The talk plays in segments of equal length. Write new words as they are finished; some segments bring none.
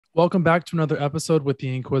Welcome back to another episode with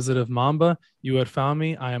the Inquisitive Mamba. You had found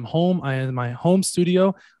me. I am home. I am in my home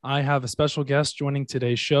studio. I have a special guest joining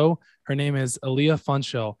today's show. Her name is Aliyah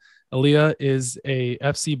Funschelle. Aliyah is a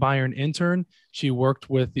FC Bayern intern. She worked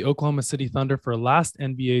with the Oklahoma City Thunder for last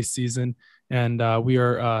NBA season, and we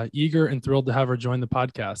are eager and thrilled to have her join the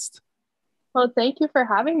podcast. Well, thank you for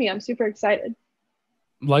having me. I'm super excited.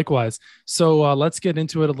 Likewise. So let's get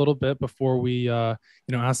into it a little bit before we,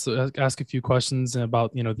 ask a few questions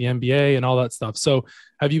about, the NBA and all that stuff. So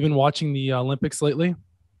have you been watching the Olympics lately?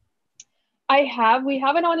 I have. We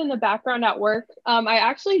have it on in the background at work. I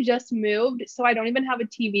actually just moved, so I don't even have a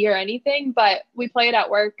TV or anything, but we play it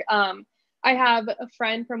at work. I have a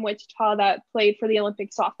friend from Wichita that played for the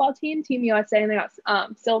Olympic softball team, Team USA, and they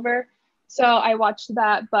got silver. So I watched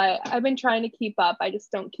that, but I've been trying to keep up. I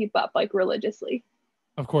just don't keep up like religiously.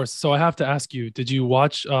 Of course. So I have to ask you, did you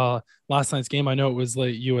watch last night's game? I know it was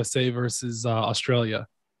late, USA versus Australia.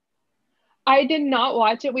 I did not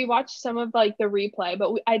watch it. We watched some of like the replay,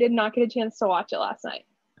 but I did not get a chance to watch it last night.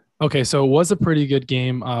 Okay, so it was a pretty good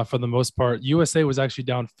game for the most part. USA was actually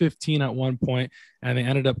down 15 at one point, and they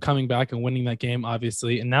ended up coming back and winning that game,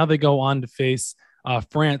 obviously. And now they go on to face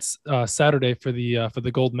France Saturday for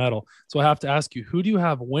the gold medal. So I have to ask you, who do you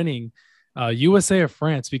have winning, USA or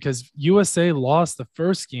France? Because USA lost the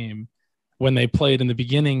first game when they played in the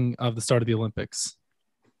beginning of the start of the Olympics.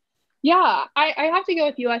 Yeah, I have to go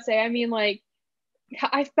with USA. I mean, like,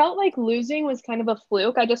 I felt like losing was kind of a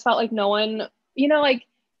fluke. I just felt like no one, like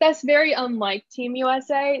that's very unlike Team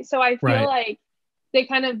USA. So I feel Right. like they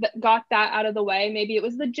kind of got that out of the way. Maybe it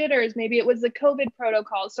was the jitters, maybe it was the COVID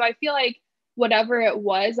protocols. So I feel like whatever it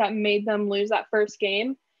was that made them lose that first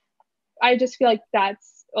game, I just feel like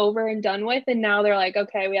that's over and done with. And now they're like,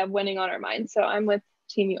 okay, we have winning on our mind. So I'm with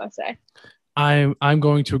Team USA. I'm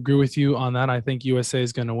going to agree with you on that. I think USA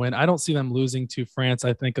is going to win. I don't see them losing to France.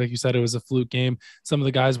 I think, like you said, it was a fluke game. Some of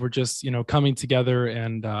the guys were just, coming together,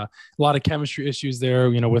 and a lot of chemistry issues there,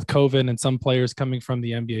 with COVID and some players coming from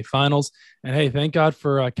the NBA Finals. And hey, thank God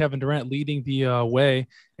for Kevin Durant leading the way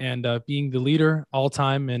and being the leader all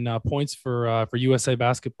time in points for USA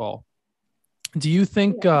basketball. Do you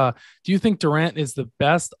think Yeah. Durant is the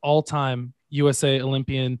best all time USA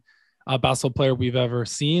Olympian basketball player we've ever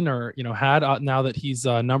seen or had, now that he's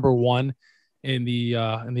number one in the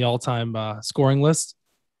all-time scoring list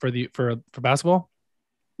for basketball?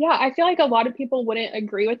 Yeah, I feel like a lot of people wouldn't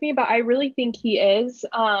agree with me, but I really think he is.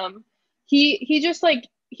 He just like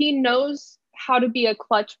he knows how to be a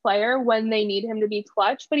clutch player when they need him to be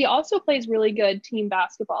clutch, but he also plays really good team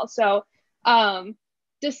basketball. So,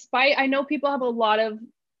 despite I know people have a lot of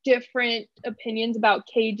different opinions about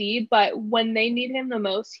KD, but when they need him the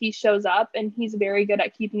most, he shows up and he's very good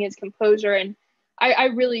at keeping his composure. And I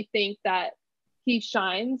really think that he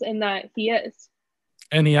shines and that he is.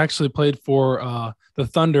 And he actually played for the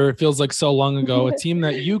Thunder. It feels like so long ago, a team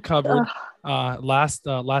that you covered last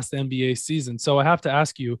NBA season. So I have to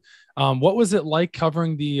ask you, what was it like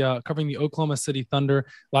covering the Oklahoma City Thunder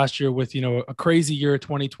last year with a crazy year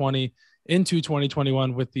 2020 into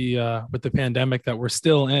 2021 with the pandemic that we're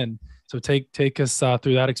still in? So take us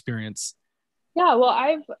through that experience. Yeah,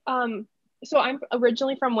 well, so I'm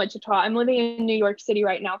originally from Wichita. I'm living in New York City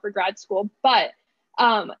right now for grad school, but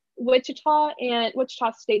Wichita and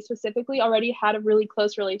Wichita State specifically already had a really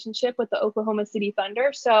close relationship with the Oklahoma City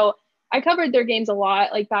Thunder. So I covered their games a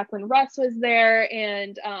lot, like back when Russ was there,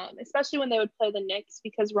 and especially when they would play the Knicks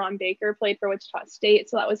because Ron Baker played for Wichita State.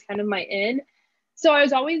 So that was kind of my in. So I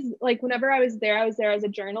was always like, whenever I was there as a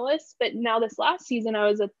journalist. But now this last season, I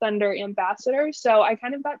was a Thunder ambassador. So I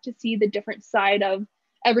kind of got to see the different side of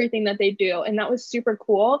everything that they do. And that was super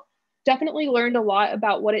cool. Definitely learned a lot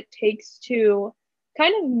about what it takes to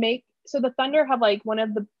kind of make. So the Thunder have like one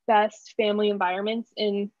of the best family environments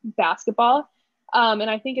in basketball.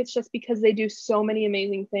 And I think it's just because they do so many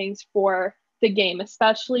amazing things for the game,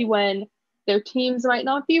 especially when their teams might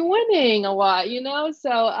not be winning a lot,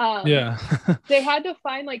 So Yeah. they had to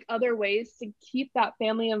find like other ways to keep that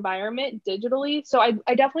family environment digitally. So I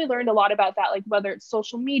definitely learned a lot about that, like whether it's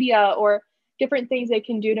social media or different things they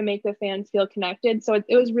can do to make the fans feel connected. So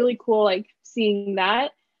it was really cool, like seeing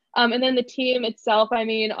that. And then the team itself, I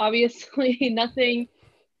mean, obviously nothing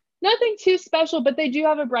too special, but they do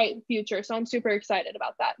have a bright future. So I'm super excited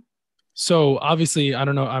about that. So obviously, I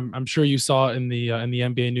don't know. I'm sure you saw in the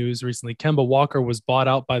NBA news recently, Kemba Walker was bought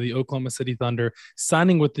out by the Oklahoma City Thunder,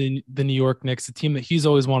 signing with the New York Knicks, a team that he's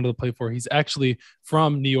always wanted to play for. He's actually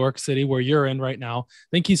from New York City, where you're in right now.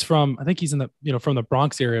 I think he's in the from the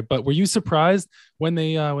Bronx area. But were you surprised when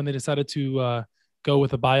they decided to go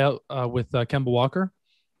with a buyout with Kemba Walker?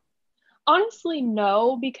 Honestly,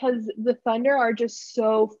 no, because the Thunder are just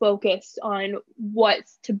so focused on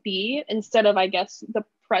what's to be instead of, I guess, the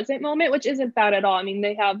present moment, which isn't bad at all. I mean,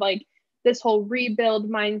 they have like this whole rebuild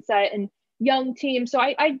mindset and young team. So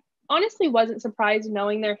I honestly wasn't surprised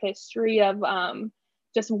knowing their history of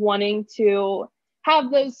just wanting to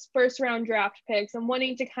have those first round draft picks and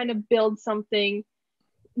wanting to kind of build something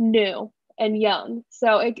new and young.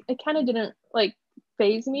 So it kind of didn't like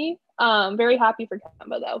phase me. Very happy for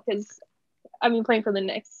Kemba though, because I mean, playing for the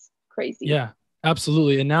Knicks, crazy. Yeah,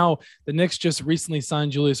 absolutely. And now the Knicks just recently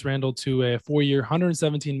signed Julius Randle to a 4-year,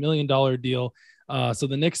 $117 million deal. So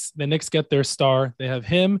the Knicks get their star. They have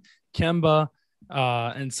him, Kemba,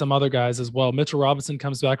 and some other guys as well. Mitchell Robinson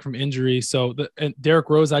comes back from injury. So and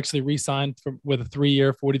Derrick Rose actually re-signed with a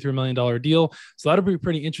 3-year, $43 million deal. So that'll be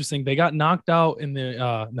pretty interesting. They got knocked out in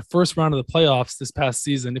the first round of the playoffs this past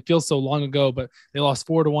season. It feels so long ago, but they lost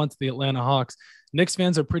 4-1 to the Atlanta Hawks. Knicks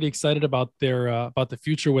fans are pretty excited about about the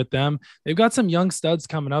future with them. They've got some young studs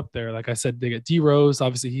coming up there. Like I said, they get D Rose.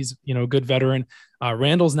 Obviously, he's a good veteran.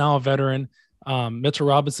 Randall's now a veteran. Mitchell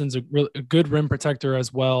Robinson's a good rim protector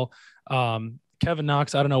as well. Kevin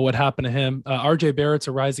Knox, I don't know what happened to him. RJ Barrett's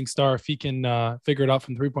a rising star if he can figure it out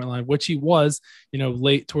from the 3-point line, which he was,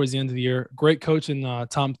 late towards the end of the year. Great coach in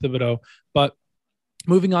Tom Thibodeau. But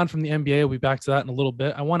moving on from the NBA, we'll be back to that in a little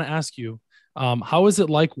bit. I want to ask you, how is it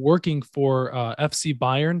like working for FC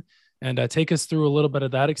Bayern? And take us through a little bit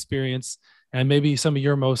of that experience and maybe some of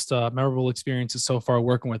your most memorable experiences so far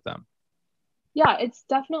working with them. Yeah, it's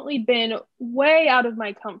definitely been way out of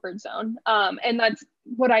my comfort zone. And that's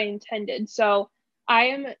what I intended. So I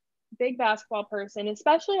am a big basketball person,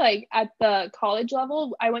 especially like at the college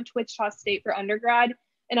level. I went to Wichita State for undergrad.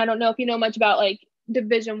 And I don't know if you know much about like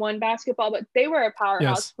Division I basketball, but they were a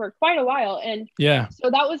powerhouse for quite a while. And yeah, so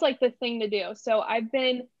that was like the thing to do. So I've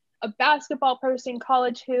been a basketball person,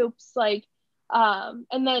 college hoops, like,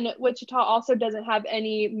 and then Wichita also doesn't have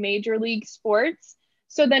any major league sports.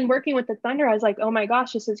 So then working with the Thunder, I was like, oh my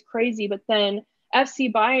gosh, this is crazy. But then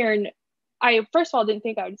FC Bayern, I first of all didn't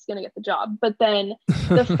think I was going to get the job. But then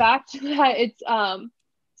the fact that it's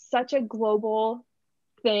such a global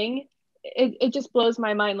thing, it just blows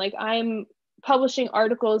my mind. Like I'm publishing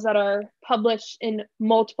articles that are published in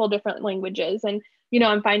multiple different languages. And,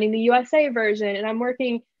 I'm finding the USA version and I'm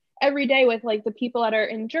working every day with like the people that are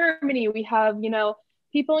in Germany. We have,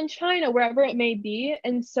 people in China, wherever it may be.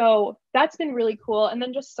 And so that's been really cool. And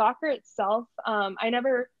then just soccer itself.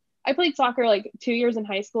 I played soccer like 2 years in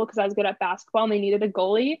high school because I was good at basketball and they needed a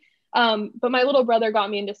goalie. But my little brother got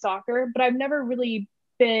me into soccer, but I've never really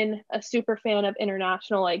been a super fan of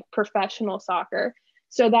international, like professional soccer.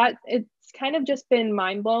 So that it's kind of just been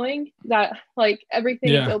mind blowing that like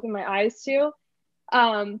everything has opened my eyes to.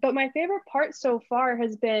 But my favorite part so far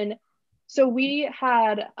has been, so we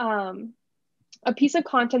had, a piece of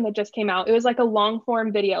content that just came out. It was like a long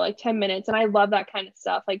form video, like 10 minutes. And I love that kind of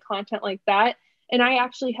stuff, like content like that. And I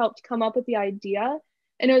actually helped come up with the idea.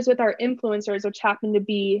 And it was with our influencers, which happened to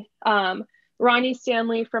be Ronnie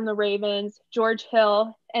Stanley from the Ravens, George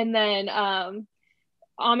Hill, and then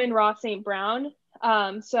Amon-Ra St. Brown.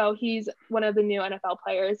 So he's one of the new NFL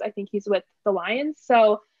players. I think he's with the Lions.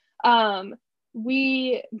 So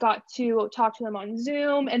we got to talk to them on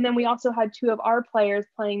Zoom. And then we also had two of our players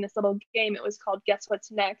playing this little game. It was called Guess What's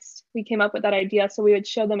Next. We came up with that idea. So we would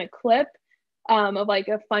show them a clip of like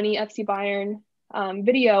a funny FC Bayern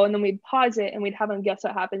video, and then we'd pause it and we'd have them guess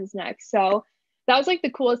what happens next. So that was like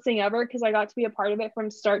the coolest thing ever because I got to be a part of it from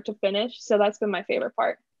start to finish. So that's been my favorite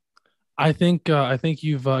part. I think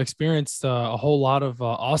you've experienced a whole lot of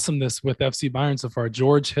awesomeness with FC Bayern so far.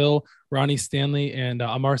 George Hill, Ronnie Stanley, and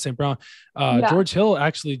Amar St. Brown. George Hill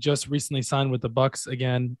actually just recently signed with the Bucks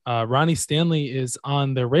again. Ronnie Stanley is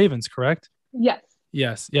on the Ravens, correct? Yes.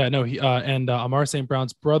 Yes. Yeah. No. He and Amar St.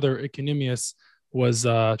 Brown's brother Economius was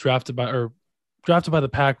drafted by the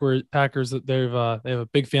Packers. They have a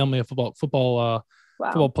big family of football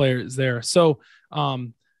players there. So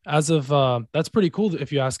as of that's pretty cool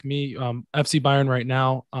if you ask me. FC Bayern right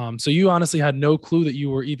now. So you honestly had no clue that you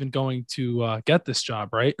were even going to get this job,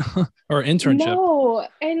 right? Or internship. No.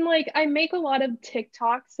 And like I make a lot of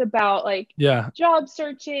TikToks about like job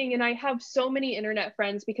searching, and I have so many internet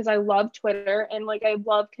friends because I love Twitter and like I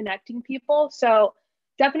love connecting people. So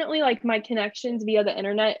definitely like my connections via the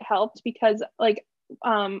internet helped because like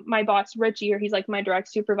my boss Richie, or he's like my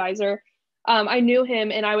direct supervisor, I knew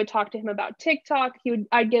him and I would talk to him about TikTok.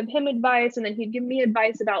 I'd give him advice and then he'd give me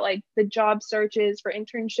advice about like the job searches for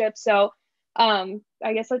internships. So I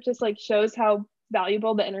guess that just like shows how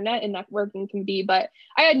valuable the internet and networking can be. But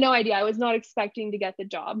I had no idea. I was not expecting to get the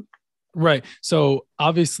job. Right. So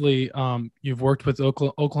obviously, you've worked with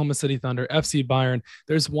Oklahoma City Thunder, FC Bayern.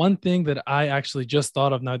 There's one thing that I actually just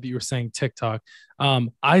thought of now that you were saying TikTok.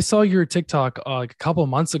 I saw your TikTok like a couple of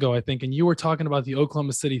months ago, I think, and you were talking about the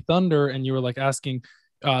Oklahoma City Thunder, and you were like asking,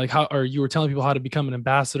 like how, or you were telling people how to become an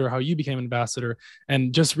ambassador, how you became an ambassador.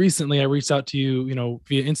 And just recently, I reached out to you,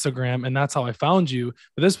 via Instagram, and that's how I found you.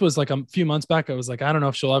 But this was like a few months back. I was like, I don't know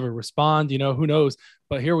if she'll ever respond. Who knows?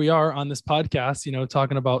 But here we are on this podcast,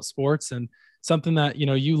 talking about sports and something that,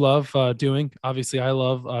 you love doing. Obviously, I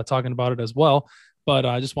love talking about it as well. But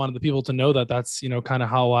I just wanted the people to know that that's, kind of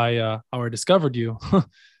how I discovered you.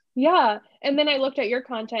 Yeah. And then I looked at your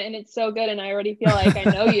content and it's so good. And I already feel like I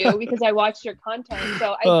know you because I watched your content.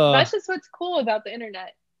 So uh, that's just what's cool about the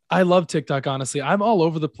internet. I love TikTok, honestly. I'm all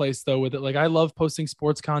over the place though with it. Like I love posting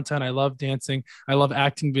sports content. I love dancing. I love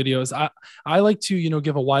acting videos. I like to,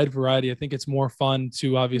 give a wide variety. I think it's more fun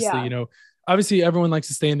to obviously, Yeah. obviously everyone likes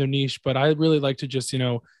to stay in their niche, but I really like to just,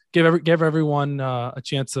 give everyone a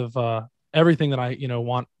chance of everything that I,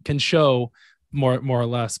 want can show more or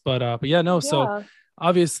less. But yeah, no. So Yeah.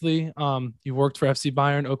 obviously, you worked for FC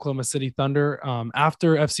Bayern, Oklahoma City Thunder.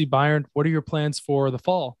 After FC Bayern, what are your plans for the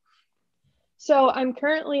fall? So I'm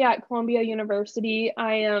currently at Columbia University.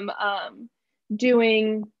 I am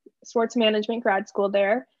doing sports management grad school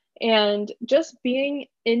there. And just being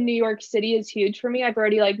in New York City is huge for me. I've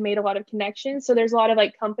already like made a lot of connections. So there's a lot of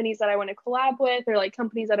like companies that I want to collab with or like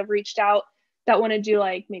companies that have reached out that want to do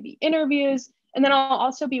like maybe interviews. And then I'll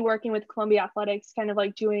also be working with Columbia Athletics, kind of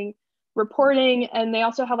like doing reporting. And they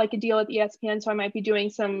also have like a deal with ESPN. So I might be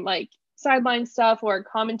doing some like sideline stuff or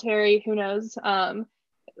commentary, who knows.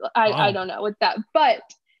 I Wow. don't know with that, but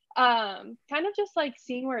kind of just like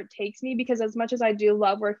seeing where it takes me because as much as I do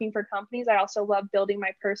love working for companies, I also love building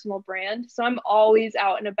my personal brand. So I'm always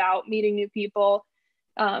out and about meeting new people,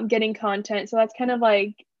 getting content. So that's kind of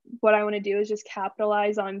like what I want to do is just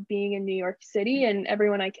capitalize on being in New York City and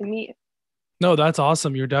everyone I can meet. No, that's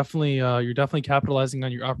awesome. You're definitely capitalizing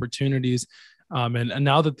on your opportunities. And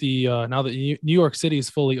now that New York City is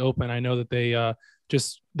fully open, I know that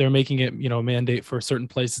they're making it, a mandate for certain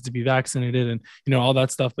places to be vaccinated and, all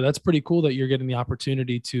that stuff. But that's pretty cool that you're getting the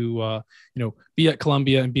opportunity to, be at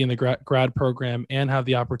Columbia and be in the grad program and have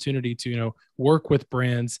the opportunity to, work with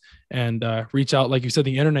brands and reach out. Like you said,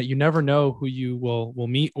 the internet, you never know who you will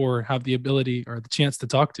meet or have the ability or the chance to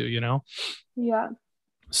talk to. Yeah.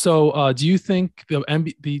 So, do you think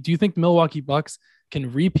the Milwaukee Bucks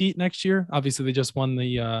can repeat next year? Obviously, they just won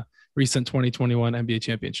the recent 2021 NBA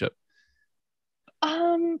championship.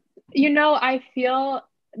 Um, I feel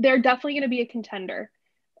they're definitely going to be a contender,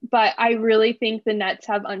 but I really think the Nets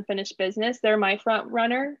have unfinished business. They're my front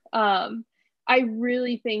runner. I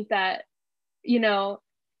really think that, you know,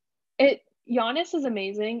 it Giannis is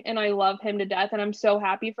amazing and I love him to death and I'm so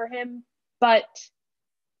happy for him, but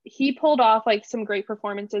he pulled off like some great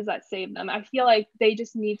performances that saved them. I feel like they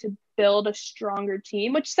just need to build a stronger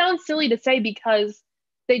team, which sounds silly to say because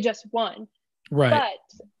they just won. Right.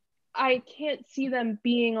 But I can't see them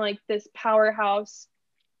being like this powerhouse,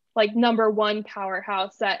 like number one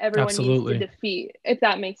powerhouse that everyone needs to Absolutely. defeat, if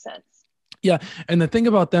that makes sense. Yeah, and the thing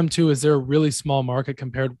about them too is they're a really small market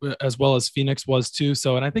compared as well as Phoenix was too.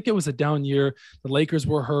 So, and I think it was a down year. The Lakers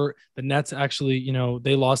were hurt. The Nets actually,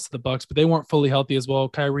 they lost to the Bucks, but they weren't fully healthy as well.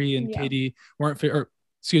 Kyrie and Yeah. KD weren't, or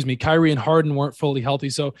excuse me, Kyrie and Harden weren't fully healthy.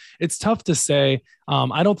 So it's tough to say.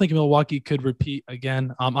 I don't think Milwaukee could repeat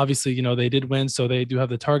again. Obviously, they did win, so they do have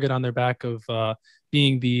the target on their back of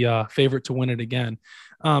being the favorite to win it again.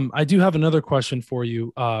 I do have another question for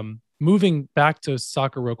you. Moving back to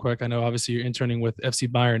soccer real quick, I know obviously you're interning with FC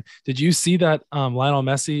Bayern. Did you see that Lionel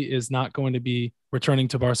Messi is not going to be returning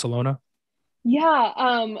to Barcelona?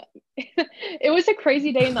 Yeah. It was a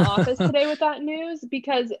crazy day in the office today with that news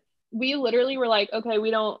because we literally were like, okay, we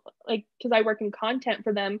don't like, because I work in content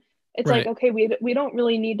for them. It's like, Right. okay, we don't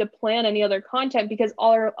really need to plan any other content because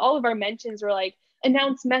all of our mentions were like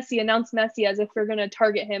announce Messi as if we're gonna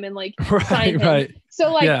target him and like sign Right, him. right.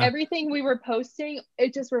 So like Yeah. everything we were posting,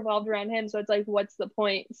 it just revolved around him. So it's like, what's the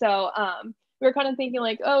point? So we were kind of thinking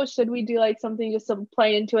like, oh, should we do like something just to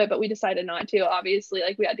play into it? But we decided not to. Obviously,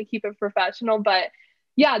 like we had to keep it professional. But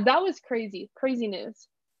yeah, that was crazy, crazy news.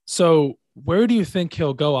 So where do you think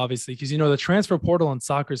he'll go? Obviously, because the transfer portal in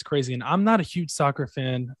soccer is crazy, and I'm not a huge soccer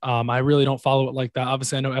fan. I really don't follow it like that.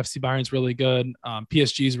 Obviously, I know FC Bayern's really good.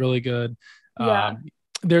 PSG is really good. Yeah. Um,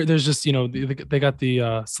 there's just they got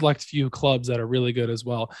the select few clubs that are really good as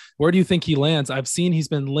well. Where do you think he lands? I've seen he's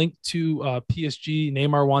been linked to PSG.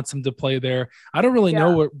 Neymar wants him to play there. I don't really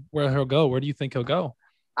know Yeah. where he'll go. Where do you think he'll go?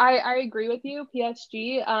 I agree with you,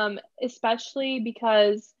 PSG, especially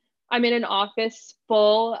because I'm in an office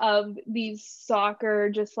full of these soccer,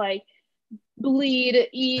 just like bleed,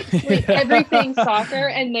 eat, sleep, everything soccer,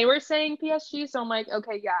 and they were saying PSG. So I'm like,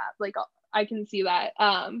 okay, yeah, like I can see that.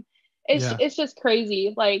 Yeah. It's just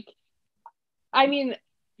crazy. Like, I mean,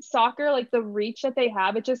 soccer, like the reach that they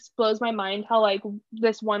have, it just blows my mind how like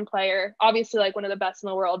this one player, obviously like one of the best in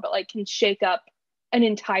the world, but like can shake up an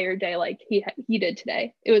entire day like he did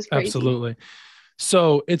today. It was crazy. Absolutely.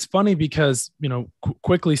 So it's funny because,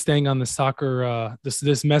 quickly staying on the soccer, this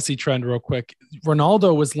Messi trend real quick.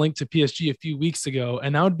 Ronaldo was linked to PSG a few weeks ago,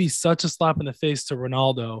 and that would be such a slap in the face to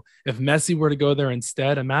Ronaldo if Messi were to go there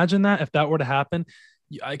instead. Imagine that if that were to happen,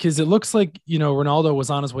 because it looks like, Ronaldo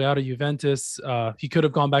was on his way out of Juventus. He could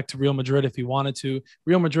have gone back to Real Madrid if he wanted to.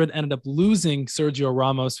 Real Madrid ended up losing Sergio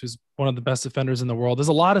Ramos, who's one of the best defenders in the world. There's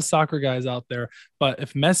a lot of soccer guys out there, but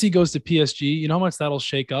if Messi goes to PSG, you know how much that'll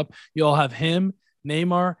shake up. You'll have him,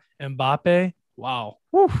 Neymar, Mbappe. Wow.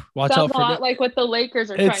 Woo. Watch Sounds out a for lot like what the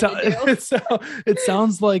Lakers are trying to do. it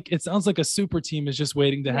sounds like a super team is just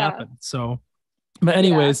waiting to Yeah. happen. So, but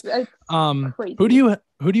anyways, who do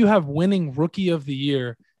you have winning Rookie of the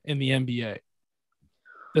Year in the NBA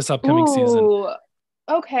this upcoming season?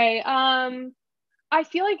 Okay. I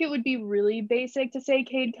feel like it would be really basic to say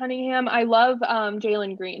Cade Cunningham. I love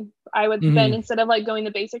Jalen Green. I would then, instead of like going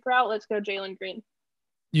the basic route, let's go Jalen Green.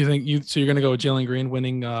 You think you're gonna go with Jalen Green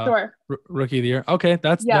winning Sure. Rookie of the Year? Okay,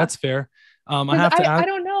 that's fair. I have to ask, I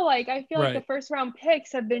don't know, like I feel like the first round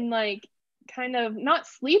picks have been like kind of not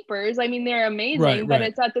sleepers. I mean, they're amazing, but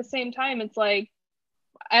it's at the same time, it's like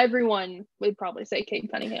everyone would probably say Cade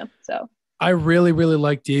Cunningham. So I really, really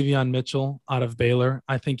like Davion Mitchell out of Baylor.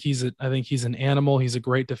 I think he's an animal. He's a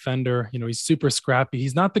great defender. He's super scrappy.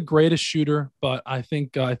 He's not the greatest shooter, but I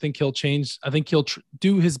think he'll change. I think he'll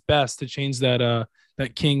do his best to change that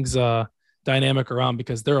Kings dynamic around,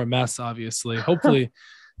 because they're a mess. Obviously, hopefully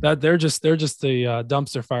that they're just a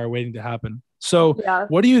dumpster fire waiting to happen. So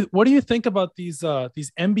what do you think about these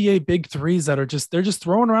NBA big threes that they're just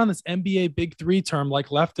throwing around this NBA big three term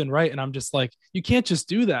like left and right? And I'm just like, you can't just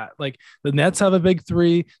do that. Like the Nets have a big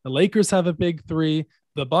three, the Lakers have a big three,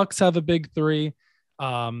 the Bucks have a big three.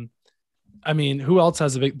 I mean, who else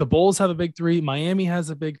has the Bulls have a big three, Miami has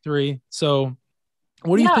a big three. So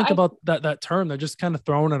what do you think about that term? They're just kind of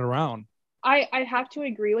throwing it around. I have to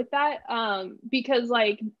agree with that, because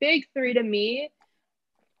like big three to me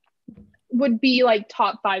would be like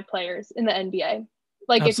top 5 players in the NBA.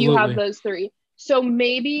 Like Absolutely. If you have those 3. So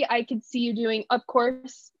maybe I could see you doing, of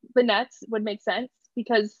course, the Nets would make sense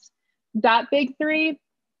because that big 3,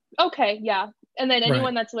 okay, yeah. And then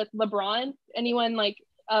anyone that's with LeBron, anyone like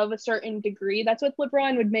of a certain degree that's with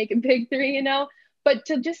LeBron would make a big 3, But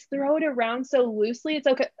to just throw it around so loosely, it's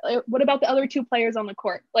okay. What about the other 2 players on the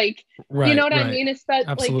court? Like, you know what I mean?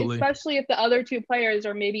 Especially if the other 2 players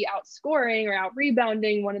are maybe outscoring or out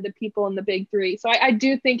rebounding one of the people in the big 3. So I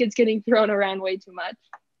do think it's getting thrown around way too much.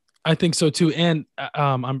 I think so too. And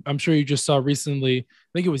I'm sure you just saw recently,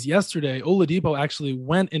 I think it was yesterday, Oladipo actually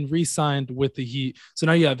went and re-signed with the Heat. So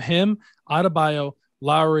now you have him, Adebayo,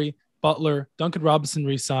 Lowry, Butler, Duncan Robinson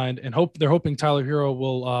re-signed, and they're hoping Tyler Hero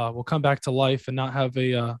will come back to life and not have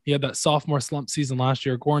he had that sophomore slump season last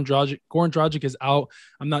year. Goran Dragic is out.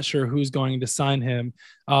 I'm not sure who's going to sign him.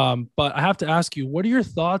 But I have to ask you, what are your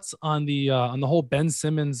thoughts on the whole Ben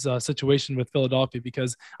Simmons situation with Philadelphia?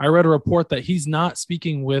 Because I read a report that he's not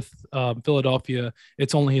speaking with Philadelphia.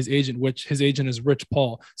 It's only his agent, which his agent is Rich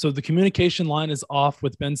Paul. So the communication line is off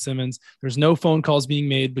with Ben Simmons. There's no phone calls being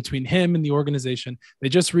made between him and the organization. They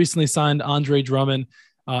just recently signed Andre Drummond.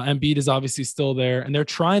 Embiid is obviously still there, and they're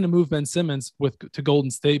trying to move Ben Simmons to Golden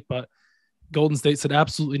State, but Golden State said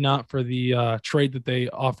absolutely not for the trade that they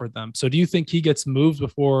offered them. So do you think he gets moved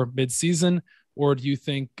before midseason, or do you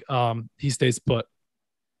think he stays put?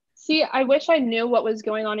 See, I wish I knew what was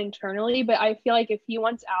going on internally, but I feel like if he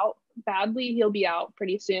wants out badly, he'll be out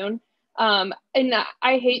pretty soon. And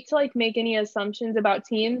I hate to like make any assumptions about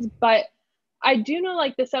teams, but I do know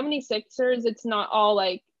like the 76ers, it's not all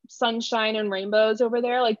like sunshine and rainbows over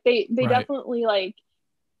there. Like they definitely like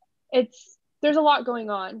there's a lot going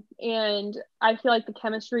on, and I feel like the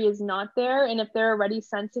chemistry is not there. And if they're already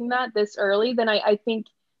sensing that this early, then I think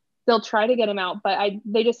they'll try to get him out, but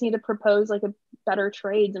they just need to propose like a better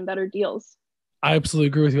trades and better deals. I absolutely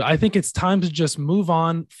agree with you. I think it's time to just move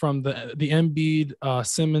on from the Embiid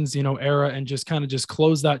Simmons, era, and just kind of just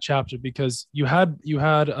close that chapter, because you had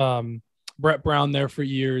Brett Brown there for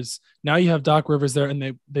years. Now you have Doc Rivers there,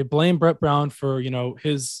 and they blame Brett Brown for,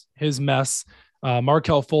 his mess.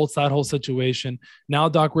 Markelle Fultz, that whole situation. Now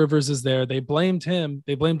Doc Rivers is there. They blamed him.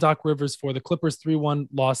 They blamed Doc Rivers for the Clippers 3-1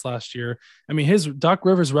 loss last year. I mean, his Doc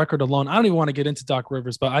Rivers record alone, I don't even want to get into Doc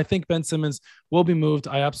Rivers, but I think Ben Simmons will be moved.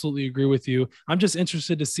 I absolutely agree with you. I'm just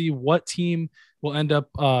interested to see what team will end up,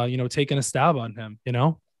 taking a stab on him,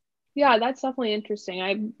 Yeah, that's definitely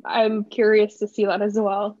interesting. I'm curious to see that as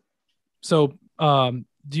well. So,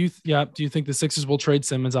 do you think the Sixers will trade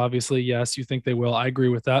Simmons? Obviously, yes. You think they will? I agree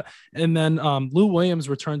with that. And then Lou Williams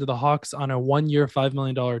returned to the Hawks on a 1-year, $5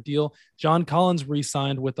 million deal. John Collins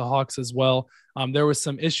re-signed with the Hawks as well. There was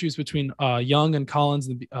some issues between Young and Collins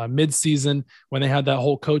mid-season when they had that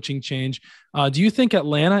whole coaching change. Do you think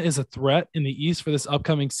Atlanta is a threat in the East for this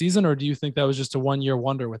upcoming season, or do you think that was just a 1-year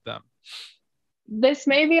wonder with them? This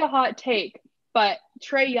may be a hot take, but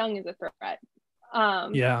Trae Young is a threat.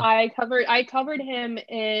 I covered him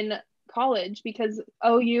in college because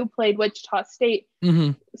OU played Wichita State.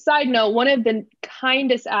 Mm-hmm. Side note, one of the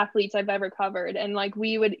kindest athletes I've ever covered. And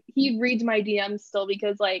he reads my DMs still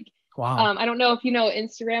because wow. I don't know if you know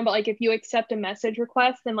Instagram, but if you accept a message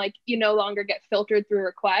request, then you no longer get filtered through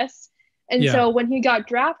requests. And so when he got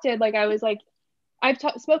drafted, I was I've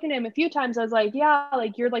spoken to him a few times. I was yeah,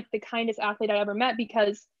 you're the kindest athlete I ever met,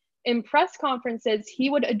 because in press conferences, he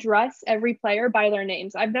would address every player by their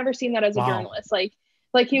names. I've never seen that as a journalist. He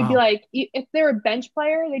would be if they're a bench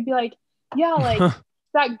player, they'd be yeah,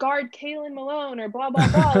 that guard Kalen Malone or blah, blah,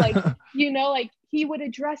 blah. He would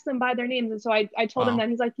address them by their names. And so I told him that.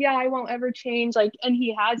 He's yeah, I won't ever change. And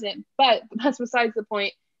he hasn't. But that's besides the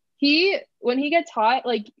point. When he gets hot,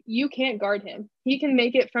 you can't guard him. He can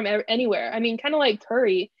make it from anywhere. I mean, kind of like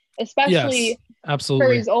Curry, especially yes, absolutely.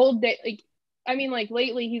 Curry's old day.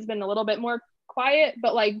 Lately he's been a little bit more quiet,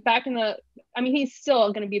 but back in he's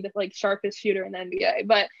still going to be the sharpest shooter in the NBA.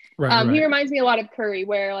 But right. He reminds me a lot of Curry,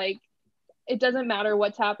 where it doesn't matter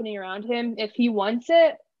what's happening around him. If he wants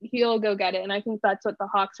it, he'll go get it. And I think that's what the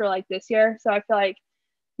Hawks are like this year. So I feel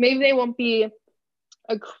maybe they won't be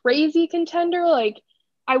a crazy contender.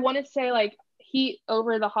 I want to say Heat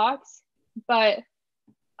over the Hawks, but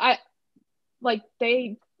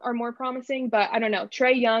they are more promising, but I don't know.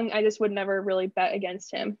 Trae Young, I just would never really bet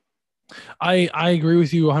against him. I agree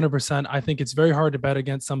with you 100%. I think it's very hard to bet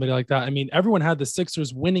against somebody like that. I mean, everyone had the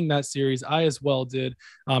Sixers winning that series. I as well did.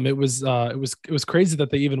 It was crazy that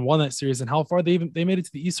they even won that series and how far they made it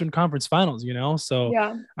to the Eastern Conference Finals, So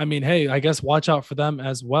yeah. I mean, hey, I guess watch out for them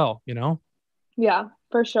as well, Yeah,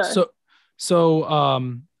 for sure. So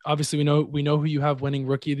obviously we know who you have winning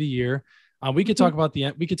Rookie of the Year. We could talk about the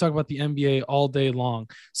NBA all day long.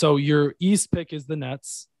 So your East pick is the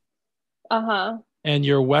Nets. And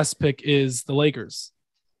your West pick is the Lakers.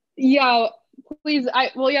 Yeah, please.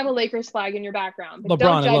 You have a Lakers flag in your background. But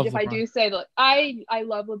LeBron, don't judge if LeBron. I do say that. I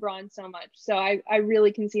love LeBron so much. So I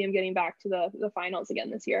really can see him getting back to the finals again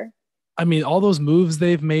this year. I mean, all those moves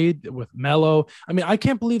they've made with Melo. I mean, I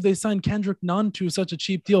can't believe they signed Kendrick Nunn to such a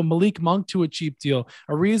cheap deal, Malik Monk to a cheap deal.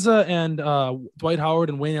 Ariza and Dwight Howard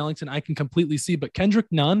and Wayne Ellington, I can completely see. But Kendrick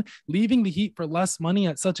Nunn leaving the Heat for less money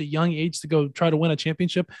at such a young age to go try to win a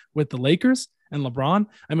championship with the Lakers and LeBron.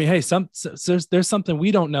 I mean, hey, there's something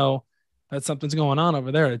we don't know. That something's going on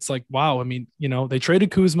over there. It's wow. I mean, they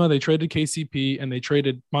traded Kuzma, they traded KCP, and they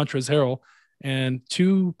traded Montrezl Harrell and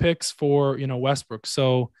 2 picks for, Westbrook.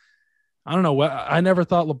 So I don't know. I never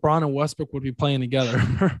thought LeBron and Westbrook would be playing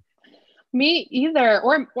together. Me either,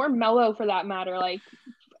 or Melo for that matter.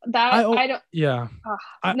 That I don't. Yeah.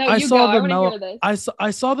 No, I saw the Melo.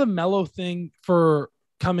 I saw the Melo thing for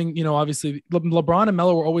coming. Obviously LeBron and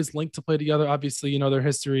Melo were always linked to play together. Obviously, their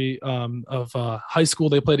history of high school,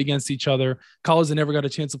 they played against each other. College, they never got a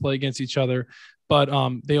chance to play against each other. But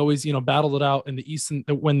they always, battled it out in the Eastern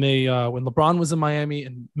when LeBron was in Miami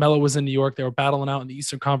and Melo was in New York. They were battling out in the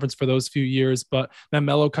Eastern Conference for those few years. But then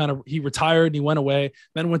Melo he retired and he went away,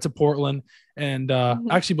 then went to Portland. And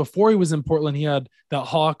actually, before he was in Portland, he had that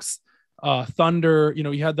Hawks, Thunder.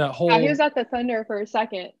 He had that whole. Yeah, he was at the Thunder for a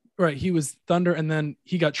second. Right, he was Thunder, and then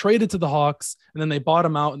he got traded to the Hawks, and then they bought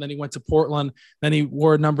him out, and then he went to Portland. Then he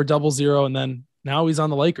wore number 00, and then now he's on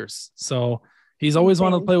the Lakers. So. He's always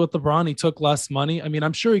wanted to play with LeBron. He took less money. I mean,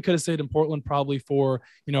 I'm sure he could have stayed in Portland probably for,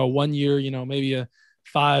 1 year, maybe a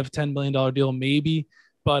 $5-10 million deal, maybe.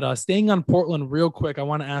 But staying on Portland real quick, I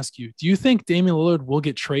want to ask you, do you think Damian Lillard will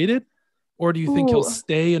get traded, or do you think he'll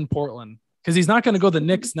stay in Portland? Because he's not going to go to the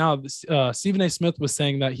Knicks now. Stephen A. Smith was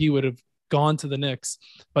saying that he would have gone to the Knicks,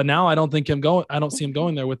 but now I don't see him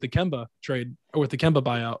going there with the Kemba trade or with the Kemba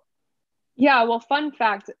buyout. Yeah, well, fun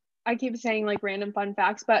fact. I keep saying random fun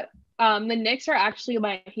facts, but the Knicks are actually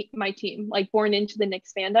my team, born into the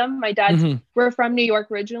Knicks fandom. My dad's we're from New York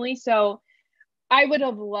originally. So I would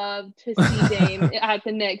have loved to see Dame at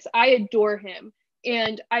the Knicks. I adore him.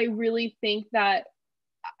 And I really think that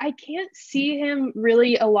I can't see him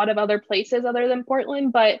really a lot of other places other than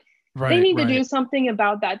Portland, but they Right, need to right. do something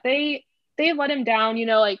about that. They let him down,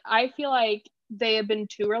 like I feel like they have been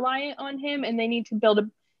too reliant on him, and they need to build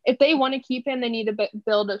if they want to keep him, they need to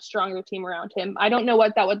build a stronger team around him. I don't know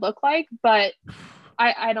what that would look like, but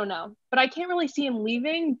I don't know. But I can't really see him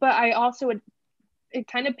leaving, but I also would, it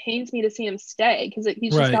kind of pains me to see him stay because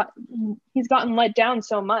Right. he's gotten let down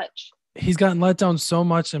so much. He's gotten let down so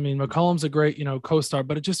much. I mean, McCollum's a great, co-star,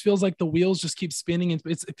 but it just feels like the wheels just keep spinning, and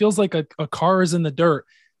it feels like a car is in the dirt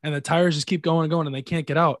and the tires just keep going and going and they can't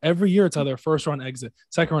get out. Every year it's either a first round exit,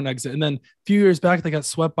 second round exit. And then a few years back, they got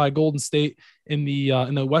swept by Golden State in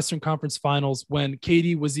the Western Conference Finals when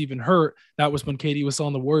KD was even hurt. That was when KD was still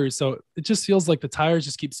on the Warriors. So it just feels like the tires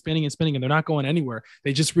just keep spinning and spinning and they're not going anywhere.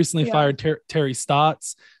 They just recently Yeah. fired Terry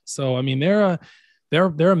Stotts. So, I mean, they're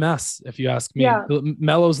a mess, if you ask me. Yeah.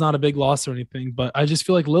 Melo's not a big loss or anything, but I just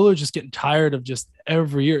feel like Lillard's just getting tired of just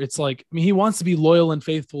every year. It's like, I mean, he wants to be loyal and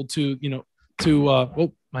faithful to,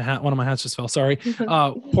 one of my hats just fell. Sorry.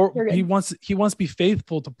 He wants to be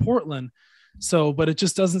faithful to Portland. So, but it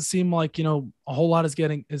just doesn't seem like, a whole lot is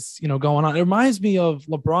going on. It reminds me of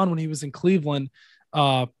LeBron when he was in Cleveland,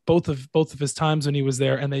 both of his times when he was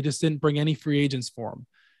there, and they just didn't bring any free agents for him.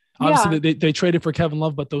 Obviously, they traded for Kevin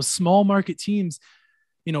Love, but those small market teams,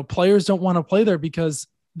 players don't want to play there because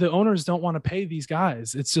the owners don't want to pay these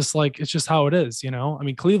guys. It's just how it is, I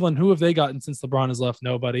mean, Cleveland, who have they gotten since LeBron has left?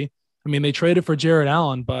 Nobody. I mean, they traded for Jared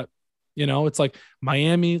Allen, but it's like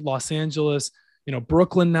Miami, Los Angeles,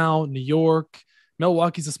 Brooklyn now, New York,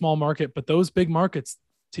 Milwaukee's a small market, but those big markets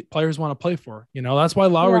players want to play for, that's why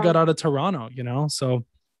Lowry got out of Toronto, so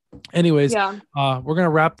anyways, we're going to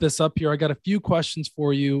wrap this up here. I got a few questions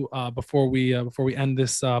for you before we end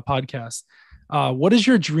this podcast. What is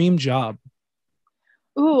your dream job?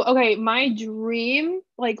 Ooh, okay. My dream,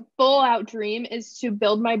 like full out dream, is to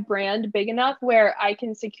build my brand big enough where I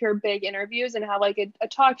can secure big interviews and have like a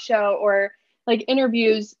talk show or like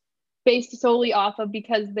interviews based solely off of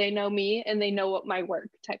because they know me and they know what my work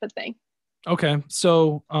type of thing. Okay.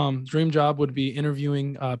 So dream job would be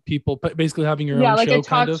interviewing people, basically having your own like show. A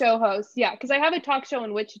talk show host. Yeah. Cause I have a talk show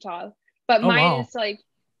in Wichita, but mine is like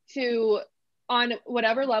on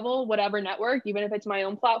whatever level, whatever network, even if it's my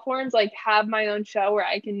own platforms, like have my own show where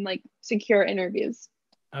I can like secure interviews.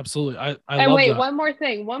 Absolutely. I and love wait, that. one more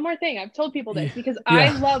thing. I've told people this because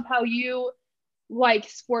I love how you like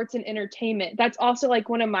sports and entertainment. That's also like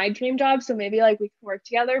one of my dream jobs. So maybe like we can work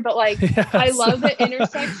together, but like, yes. I love the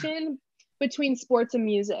intersection between sports and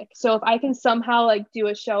music. So if I can somehow like do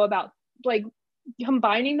a show about like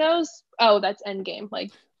combining those, that's end game.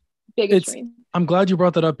 Like biggest dream. I'm glad you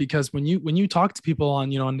brought that up because when you talk to people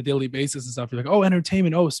on, on a daily basis and stuff, you're like, oh,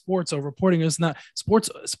 entertainment, oh, sports, oh, reporting, this and that.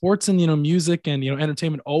 Sports and, music and,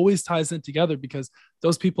 entertainment always ties in together because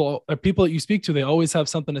those people are people that you speak to, they always have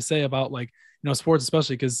something to say about like, sports,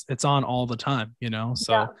 especially because it's on all the time,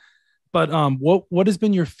 so, yeah. But what has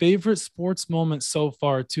been your favorite sports moment so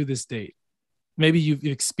far to this date? Maybe you've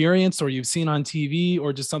experienced or you've seen on TV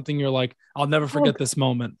or just something you're like, I'll never forget this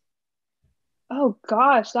moment. Oh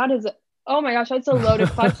gosh, oh my gosh, that's a loaded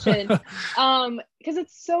question. Because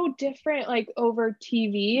it's so different like over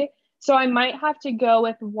TV. So I might have to go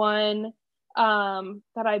with one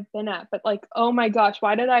that I've been at, but like, oh my gosh,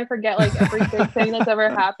 why did I forget like every big thing that's ever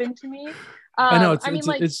happened to me? I know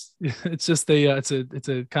it's just it's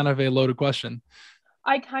a kind of a loaded question.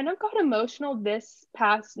 I kind of got emotional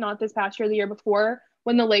not this past year, the year before,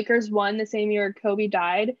 when the Lakers won the same year Kobe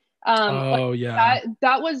died.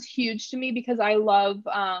 That was huge to me because I love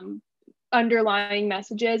underlying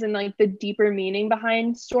messages and like the deeper meaning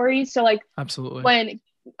behind stories. So like absolutely when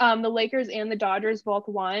the Lakers and the Dodgers both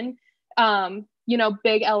won,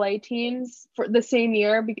 big LA teams for the same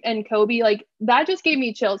year and Kobe, like that just gave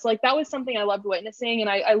me chills. Like that was something I loved witnessing and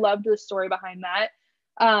I loved the story behind that.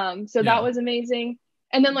 That was amazing.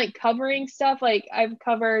 And then like covering stuff, like I've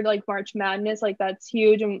covered like March Madness, like that's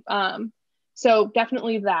huge. And so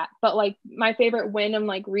definitely that. But like my favorite win in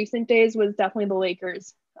like recent days was definitely the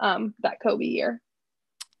Lakers that Kobe year.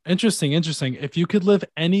 Interesting. If you could live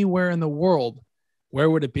anywhere in the world, where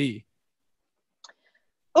would it be?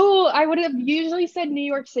 Oh, I would have usually said New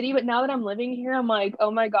York City, but now that I'm living here, I'm like,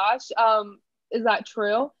 oh my gosh, is that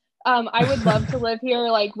true? I would love to live here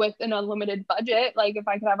like with an unlimited budget. Like if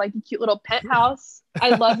I could have like a cute little penthouse. I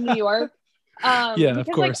love New York. Of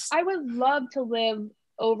course. Like I would love to live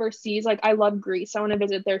overseas. Like I love Greece. I want to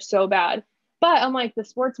visit there so bad. But I'm like the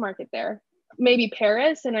sports market there. Maybe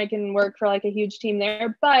Paris and I can work for like a huge team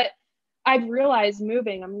there. But I've realized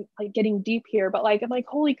moving, I'm like getting deep here, but like I'm like,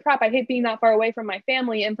 holy crap, I hate being that far away from my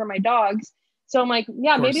family and from my dogs. So I'm like, Of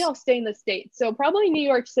yeah, maybe course. I'll stay in the States. So probably New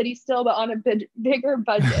York City still, but on a bigger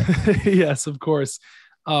budget. Yes, of course.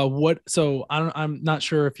 I'm not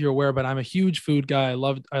sure if you're aware, but I'm a huge food guy. I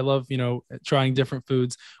love, trying different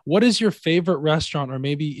foods. What is your favorite restaurant, or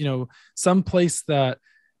maybe, some place that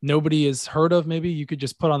nobody has heard of? Maybe you could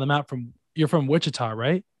just put on the map. You're from Wichita,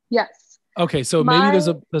 right? Yes. Okay. So maybe My,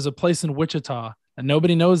 there's a place in Wichita that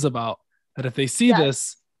nobody knows about, that if they see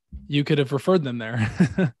this, yes. you could have referred them there.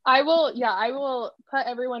 I will put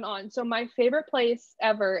everyone on. So my favorite place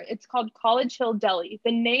ever, it's called College Hill Deli.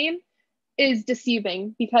 The name is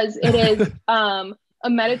deceiving because it is a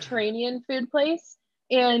Mediterranean food place.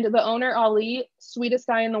 And the owner, Ali, sweetest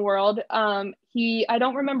guy in the world. I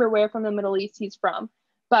don't remember where from the Middle East he's from,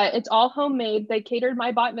 but it's all homemade. They catered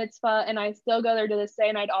my bat mitzvah, and I still go there to this day,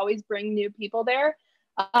 and I'd always bring new people there.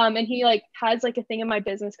 And he like has like a thing in my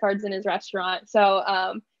business cards in his restaurant.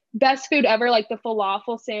 So best food ever, like the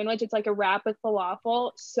falafel sandwich. It's like a wrap with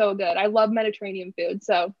falafel. So good. I love Mediterranean food.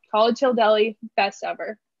 So College Hill Deli, best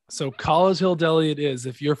ever. So College Hill Deli it is.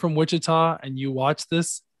 If you're from Wichita and you watch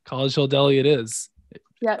this, College Hill Deli it is.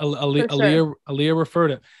 Yes, for sure. Aliyah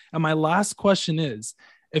referred it. And my last question is,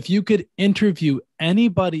 if you could interview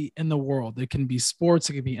anybody in the world, it can be sports,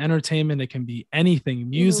 it can be entertainment, it can be anything, Mhm.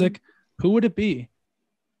 music, who would it be?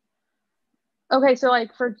 Okay, so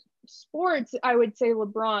like for sports, I would say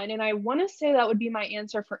LeBron, and I want to say that would be my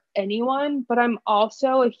answer for anyone, but I'm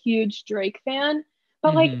also a huge Drake fan.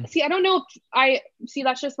 But like, Mm-hmm. see, I don't know if I see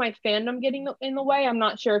that's just my fandom getting in the way. I'm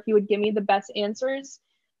not sure if he would give me the best answers,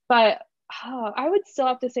 but I would still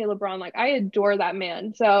have to say LeBron. Like, I adore that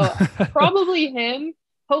man. So probably him.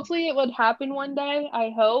 Hopefully, it would happen one day.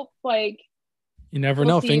 I hope. Like, You never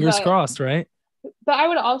we'll know. see. Fingers crossed, right? But I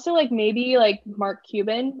would also like maybe like Mark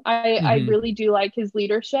Cuban. I Mm-hmm. really do like his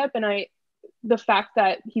leadership, and the fact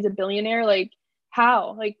that he's a billionaire, like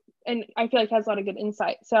how like, and I feel like he has a lot of good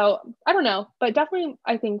insight. So I don't know, but definitely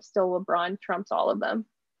I think still LeBron trumps all of them.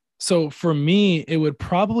 So for me, it would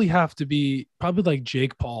probably have to be probably like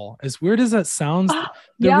Jake Paul. As weird as that sounds, Oh,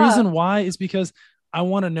 the yeah. reason why is because I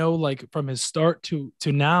want to know, like, from his start to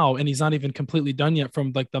now, and he's not even completely done yet,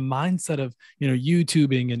 from like the mindset of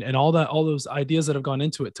YouTubing and all that, all those ideas that have gone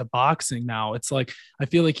into it, to boxing now. It's like I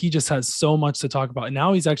feel like he just has so much to talk about. And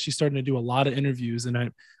now he's actually starting to do a lot of interviews,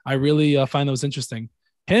 and I really find those interesting.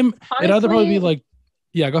 Him, it either probably be Honestly, like,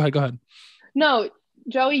 yeah, go ahead. no,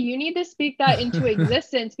 Joey, you need to speak that into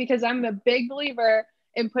existence because I'm a big believer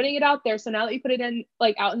in putting it out there. So now that you put it in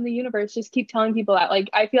like out in the universe, just keep telling people that. Like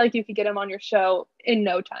I feel like you could get him on your show in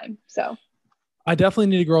no time. So I definitely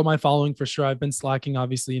need to grow my following for sure. I've been slacking,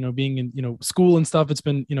 obviously, being in, school and stuff. It's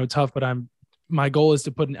been, tough, but my goal is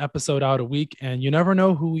to put an episode out a week, and you never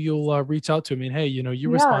know who you'll reach out to. I mean, hey, you yeah.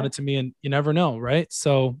 responded to me, and you never know. Right.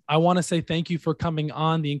 So I want to say thank you for coming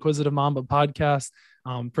on the Inquisitive Mamba podcast.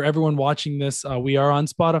 For everyone watching this, we are on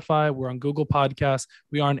Spotify, we're on Google Podcasts,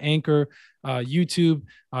 we are on Anchor, YouTube,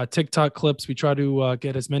 TikTok clips. We try to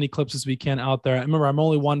get as many clips as we can out there. Remember, I'm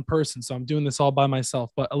only one person, so I'm doing this all by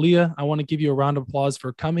myself. But Aliyah, I want to give you a round of applause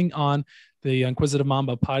for coming on the Inquisitive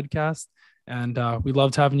Mamba podcast, and we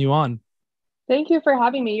loved having you on. Thank you for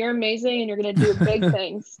having me. You're amazing and you're going to do big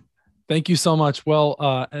things. Thank you so much.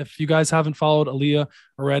 Well, if you guys haven't followed Aliyah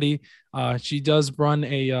already, she does run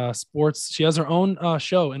a sports. She has her own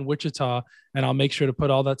show in Wichita, and I'll make sure to put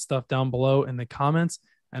all that stuff down below in the comments,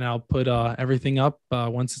 and I'll put everything up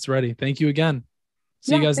once it's ready. Thank you again.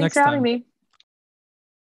 See you Yeah, guys thanks next for having time. me.